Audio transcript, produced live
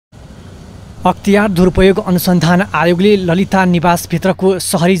अख्तियार दुरुपयोग अनुसन्धान आयोगले ललिता निवासभित्रको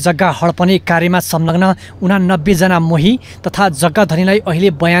सहरी जग्गा हडपने कार्यमा संलग्न 89 जना मोही तथा जग्गा धनीलाई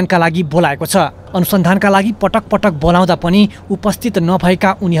अहिले बयानका लागि बोलाएको छ। अनुसन्धानका लागि पटक पटक बोलाउँदा पनि उपस्थित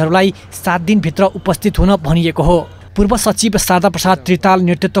नभएका उनीहरूलाई 7 दिनभित्र उपस्थित हुन भनिएको हो। पूर्व सचिव शारदा प्रसाद त्रिताल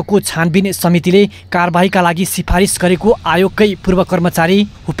नेतृत्वको छानबिन समितिले कारबाहीका लागि सिफारिस गरेको आयोगकै पूर्व कर्मचारी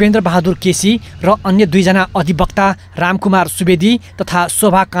उपेन्द्र बहादुर केसी र अन्य 2 जना अधिवक्ता रामकुमार सुवेदी तथा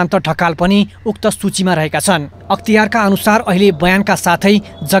शोभाकान्त ढकाल पनि उक्त सूचीमा रहेका छन्। अख्तियारका अनुसार अहिले बयानका साथै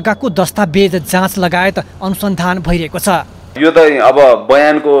जग्गाको दस्तावेज जाँच लगायत अनुसन्धान भइरहेको छ। यो त अब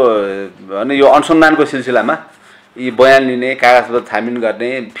बयानको अनि यो अनुसन्धानको सिलसिलामा यी बयान लिने, कागजपत्र छानबिन गर्ने,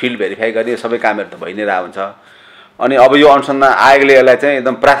 फिल्ड भेरिफाई गर्ने सबै कामहरू त भइ नै रहेको हुन्छ। अनि अब यो अनुसन्धान आयोगले यसलाई चाहिँ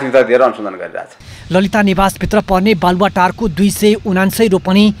एकदम प्राथमिकता दिएर अनुसन्धान गरिरहेछ। ललिता निवासभित्र पर्ने बालुवाटारको 279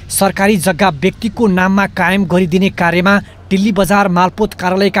 रोपनी सरकारी जग्गा व्यक्तिको नाममा कायम गरिदिने कार्यमा दिल्ली बजार मालपोत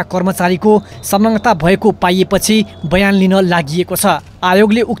कार्यालयका कर्मचारीको संलग्नता भएको पाइएपछि बयान लिन लागिएको छ।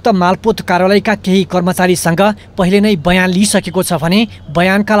 आयोगले उक्त मालपोत कार्यालयका केही कर्मचारीसँग पहिले नै बयान लिइसकेको छ भने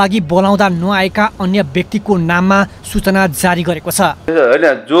बयानका लागि बोलाउँदा नआएका अन्य व्यक्तिको नाममा सूचना जारी गरेको छ। हैन,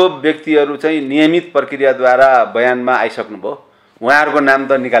 जो व्यक्तिहरू चाहिँ नियमित प्रक्रियाद्वारा बयानमा आइसक्नुभयो उहाँहरूको नाम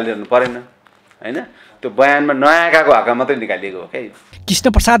त निकालिरहनु परेन, हैन? त्यो बयानमा नआएकाको हकमा मात्रै निकालिएको हो के।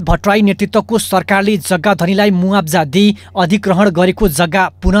 कृष्णप्रसाद भट्टराई नेतृत्वको सरकारले जग्गा धनीलाई मुआब्जा दिई अधिग्रहण गरेको जग्गा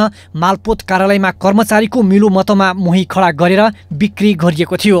पुनः मालपोत कार्यालयमा कर्मचारीको मिलोमतोमा मोही खडा गरेर बिक्री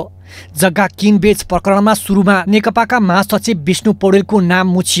गरिएको थियो। जग्गा किनबेच प्रकरणमा सुरुमा नेकपाका महासचिव विष्णु पौडेलको नाम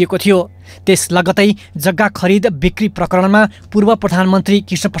मुछिएको थियो। त्यस लगतै जग्गा खरिद बिक्री प्रकरणमा पूर्व प्रधानमन्त्री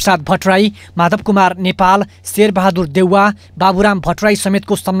कृष्णप्रसाद भट्टराई, माधव कुमार नेपाल, शेरबहादुर देउवा, बाबुराम भट्टराई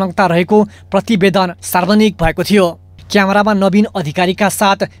समेतको संलग्नता रहेको प्रतिवेदन सार्वजनिक भएको थियो। क्यामेरामा नवीन अधिकारीका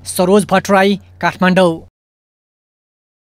साथ सरोज भट्टराई, काठमाडौँ।